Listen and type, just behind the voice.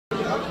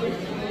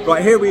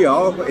Right, here we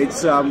are.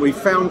 It's we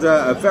found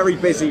a very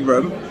busy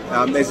room.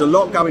 There's a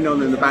lot going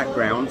on in the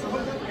background,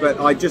 but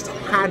I just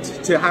had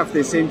to have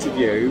this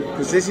interview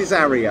because this is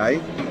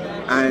Arieh,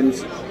 and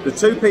the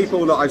two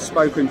people that I've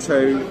spoken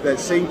to that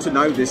seem to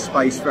know this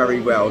space very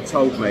well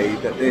told me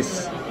that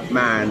this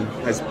man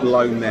has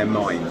blown their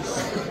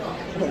minds.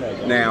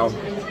 Now,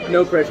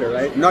 no pressure,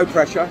 right? No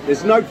pressure.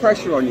 There's no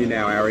pressure on you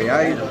now,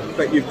 Arieh,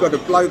 but you've got to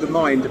blow the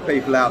mind of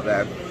people out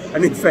there.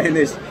 And in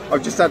fairness,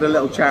 I've just had a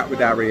little chat with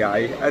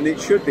Arieh, and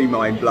it should be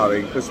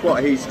mind-blowing because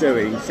what he's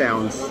doing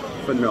sounds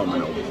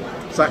phenomenal.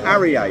 So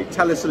Arieh,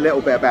 tell us a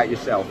little bit about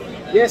yourself.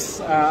 Yes,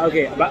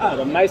 okay,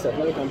 about myself,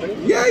 not the company?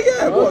 Yeah.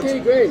 Okay,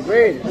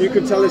 great. You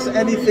can tell us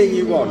anything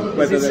you want,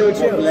 whether so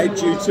what led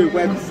you to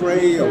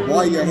Web3 or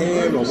why you're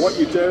here or what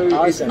you do.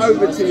 Awesome. It's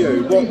over to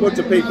you.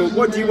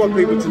 What do you want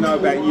people to know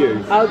about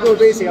you? I'll go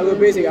basic.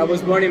 I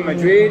was born in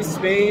Madrid,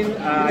 Spain.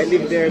 I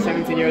lived there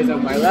 17 years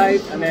of my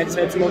life, and then I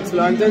decided to move to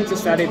London to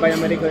study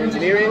biomedical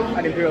engineering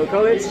at Imperial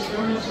College.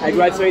 I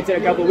graduated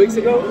a couple of weeks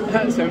ago,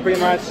 so I'm pretty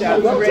much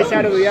fresh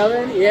out of the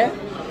oven, yeah.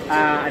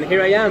 And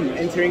here I am,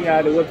 entering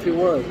the Web3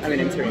 world. I mean,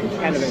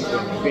 kind of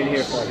entering, been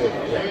here for a bit.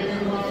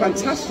 Yeah.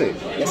 Fantastic.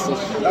 Yes.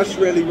 That's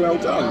really well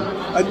done.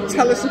 And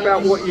tell us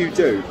about what you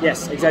do.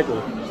 Yes, exactly.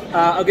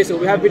 Okay, so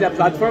we have built a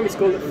platform. It's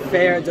called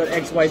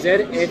fair.xyz,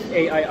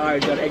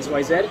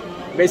 fair.xyz.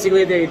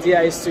 Basically, the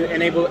idea is to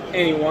enable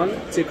anyone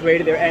to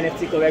create their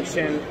NFT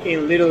collection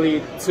in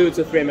literally 2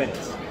 to 3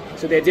 minutes.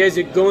 So the idea is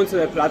you go into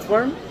the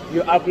platform,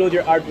 you upload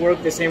your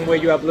artwork the same way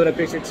you upload a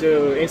picture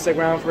to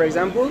Instagram, for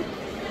example.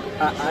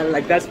 And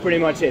like that's pretty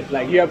much it.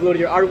 Like you upload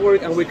your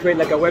artwork and we create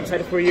like a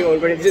website for you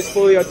already. It's just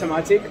fully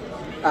automatic,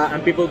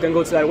 and people can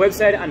go to that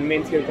website and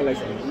mint your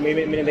collection.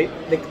 Meaning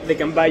they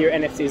can buy your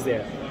NFTs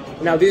there.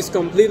 Now this is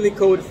completely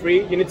code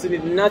free. You need to do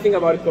nothing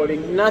about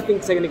coding, nothing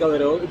technical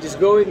at all. You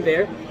just go in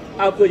there,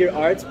 upload your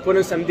art, put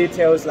in some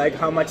details like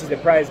how much is the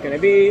price going to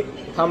be,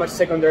 how much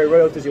secondary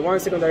royalties you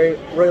want. Secondary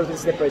royalties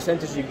is the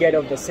percentage you get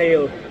of the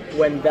sale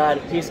when that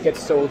piece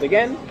gets sold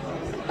again.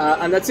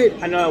 And that's it.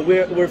 And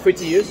we're free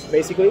to use,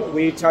 basically.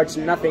 We charge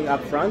nothing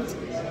up front,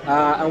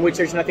 and we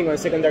charge nothing on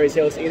secondary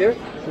sales either.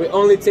 We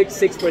only take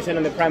 6%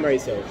 on the primary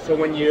sales. So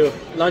when you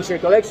launch your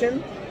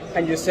collection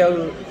and you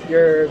sell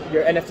your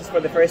NFTs for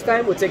the first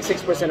time, we take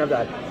 6% of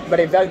that. But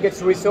if that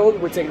gets resold,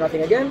 we take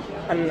nothing again.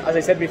 And as I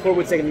said before,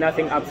 we take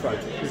nothing up front,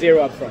 0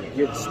 up front.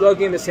 You just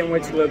log in the same way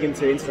to log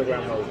into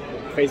Instagram or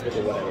Facebook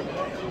or whatever.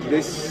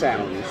 This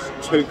sounds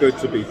too good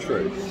to be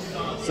true.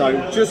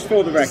 So just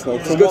for the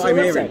record,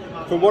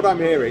 from what I'm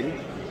hearing,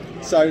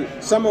 so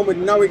someone with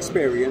no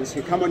experience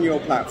can come on your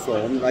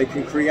platform, they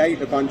can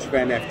create a bunch of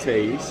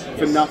NFTs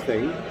for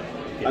nothing,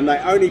 and they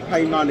only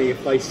pay money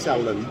if they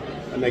sell them,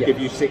 and they give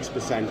you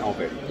 6%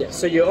 of it. Yeah,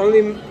 so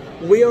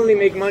we only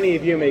make money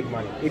if you make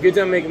money. If you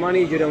don't make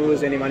money, you don't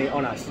lose any money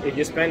on us. If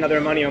you spend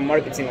other money on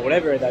marketing or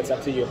whatever, that's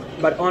up to you.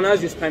 But on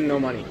us, you spend no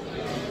money.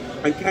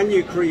 And can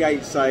you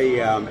create, say,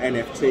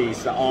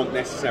 NFTs that aren't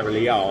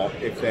necessarily art,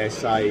 if they're,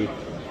 say,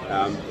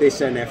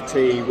 this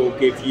NFT will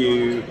give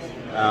you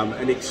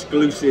an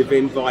exclusive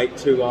invite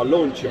to our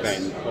launch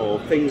event, or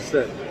things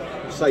that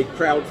say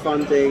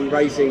crowdfunding,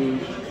 raising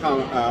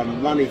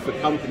money for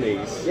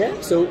companies? Yeah,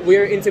 so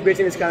we're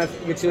integrating this kind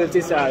of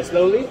utilities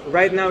slowly.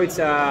 Right now it's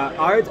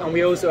art, and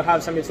we also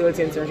have some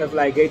utility in terms of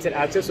like gated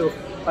access. So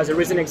as a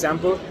recent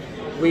example,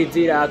 we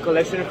did a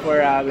collection for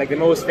like the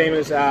most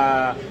famous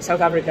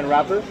South African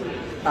rapper,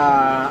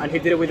 and he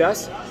did it with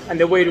us. And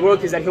the way it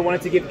worked is that he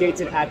wanted to give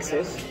gated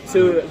access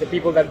to the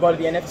people that bought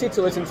the NFT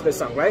to listen to the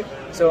song, right?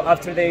 So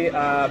after they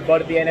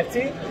bought the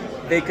NFT,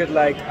 they could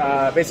like,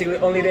 basically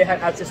only they had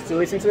access to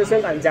listen to the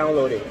song and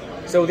download it.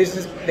 So this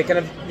is the kind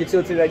of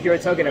utility that you're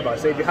talking about.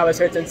 So if you have a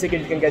certain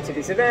ticket, you can get to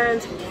this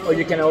event, or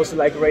you can also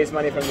like raise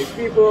money from these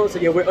people. So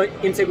yeah, we're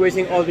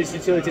integrating all these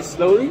utilities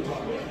slowly,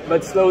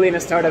 but slowly in a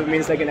startup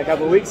means like in a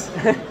couple of weeks.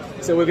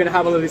 So we're gonna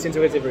have all of this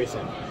integrated very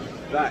soon.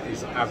 That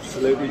is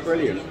absolutely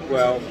brilliant.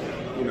 Well,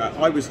 you know,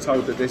 I was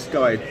told that this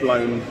guy had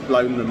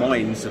blown the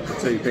minds of the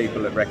two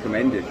people that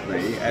recommended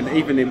me, and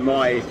even in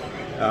my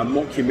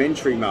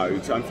mockumentary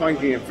mode, I'm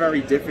finding it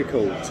very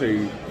difficult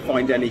to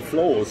find any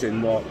flaws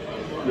in what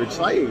you're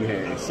saying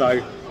here.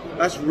 So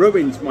that's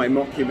ruined my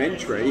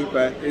mockumentary,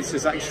 but this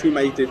has actually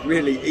made it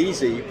really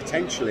easy,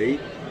 potentially,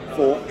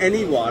 for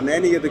anyone,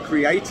 any of the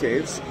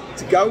creatives,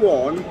 to go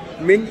on,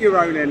 mint your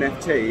own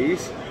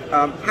NFTs,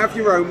 have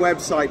your own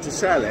website to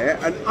sell it,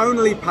 and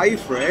only pay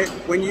for it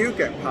when you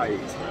get paid.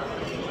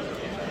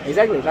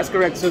 Exactly, that's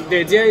correct. So the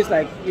idea is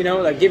like, you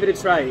know, like give it a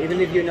try.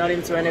 Even if you're not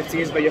into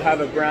NFTs, but you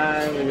have a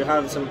brand and you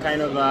have some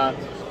kind of,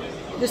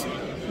 just,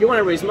 you want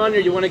to raise money,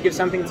 or you want to give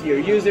something to your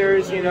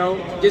users, you know,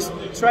 just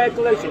try a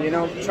collection, you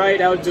know, try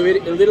it out, do it.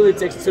 It literally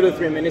takes 2 to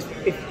 3 minutes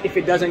if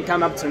it doesn't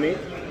come up to me.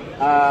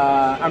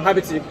 I'm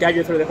happy to guide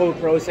you through the whole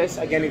process.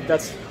 Again, if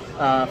that's,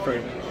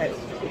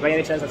 by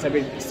any chance that's a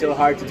bit still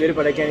hard to do it,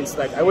 but again, it's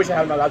like, I wish I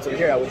had my laptop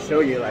here, I would show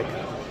you, like,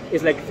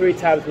 it's like 3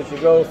 tabs which you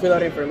go, fill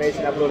out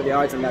information, upload the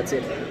arts, and that's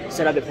it.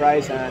 Set out the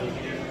price, and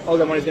all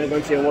the money is going to go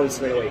into your wallet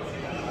straight away.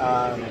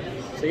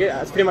 So yeah,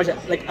 that's pretty much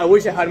it. Like, I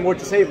wish I had more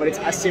to say, but it's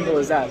as simple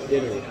as that,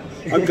 literally.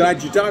 I'm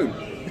glad you don't.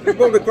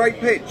 What a great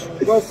pitch.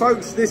 Well,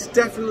 folks, this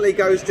definitely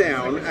goes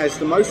down as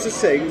the most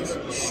succinct,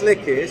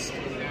 slickest,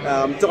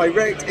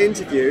 direct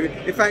interview.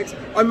 In fact,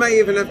 I may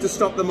even have to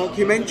stop the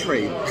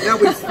mockumentary. Now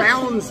we've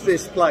found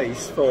this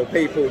place for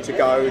people to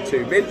go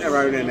to mint their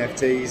own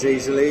NFTs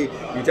easily.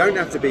 You don't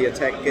have to be a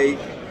tech geek.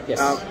 Yes.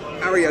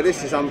 Arieh,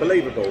 this is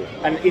unbelievable.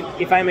 And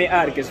if I may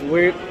add, because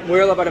we're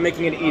all about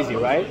making it easy,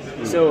 right?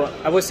 So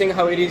I was saying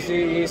how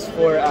easy it is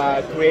for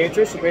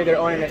creators to create their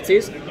own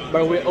NFTs,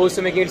 but we're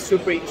also making it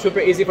super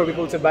easy for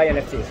people to buy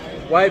NFTs.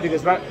 Why?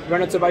 Because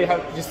run to buy,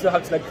 you still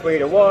have to like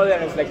create a wallet,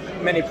 and it's like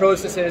many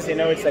processes. You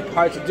know, it's like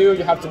hard to do.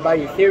 You have to buy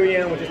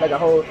Ethereum, which is like a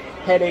whole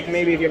headache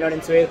maybe if you're not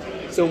into it.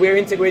 So we're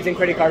integrating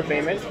credit card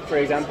payments, for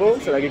example.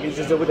 So like you can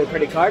just do it with a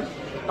credit card.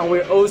 And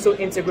we're also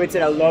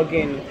integrated a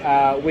login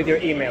with your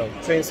email.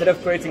 So instead of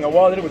creating a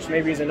wallet, which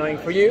maybe is annoying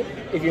for you,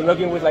 if you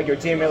log in with like your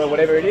Gmail or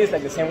whatever it is,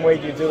 like the same way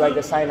you do like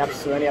the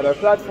sign-ups to any other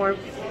platform,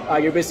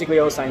 you're basically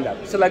all signed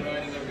up. So like,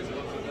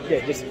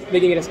 yeah, just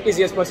making it as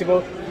easy as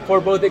possible for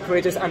both the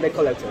creators and the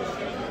collectors.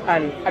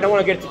 And I don't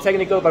want to get too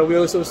technical, but we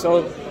also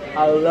solve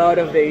a lot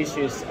of the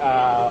issues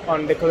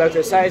on the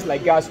collector side,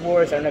 like gas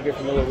wars. I don't know if you're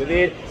familiar with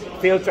it.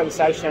 Failed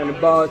transaction,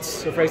 bots.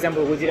 So for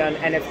example, we did an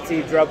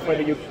NFT drop for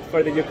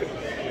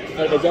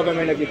the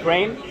government of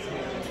Ukraine,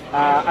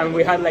 and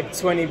we had like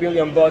 20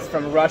 billion bots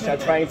from Russia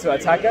trying to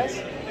attack us,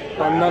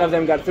 and none of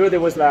them got through.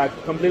 There was like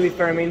completely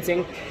fair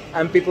minting,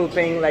 and people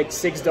paying like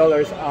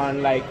 $6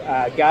 on like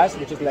gas,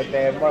 which is like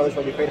the more or less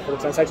what we paid for the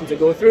transaction to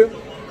go through,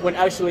 when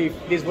actually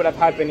if this would have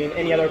happened in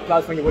any other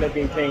platform, you would have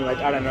been paying like,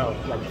 I don't know,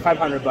 like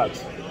 $500.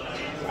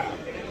 Wow.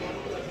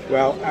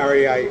 Well,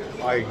 Arieh,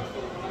 I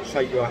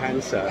shake your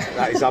hand, sir.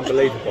 That is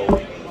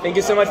unbelievable. Thank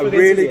you so much for the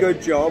really interview.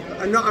 good job.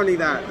 And not only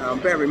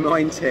that, bear in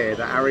mind here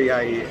that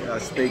Arieh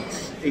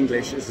speaks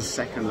English as a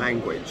second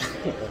language.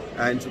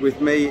 And with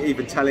me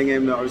even telling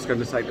him that I was going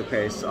to take the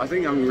piss, I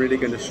think I'm really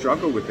going to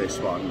struggle with this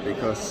one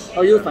because...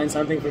 Oh, you'll find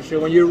something for sure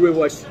when you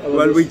rewatch all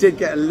Well, of we this. did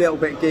get a little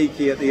bit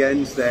geeky at the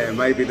end there.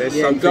 Maybe there's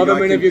something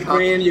government I of can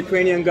Ukraine,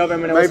 Ukrainian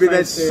government. Maybe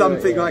there's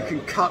something I can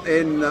cut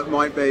in that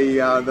might be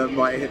that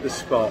might hit the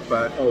spot.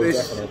 But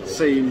this definitely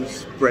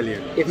seems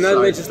brilliant. If not,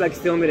 let's just like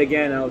film it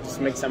again. I'll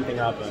just make something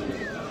up.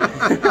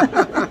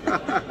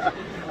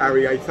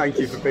 Arieh, thank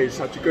you for being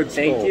such a good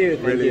sport. Thank you.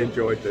 Really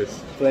enjoyed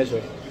this.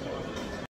 Pleasure.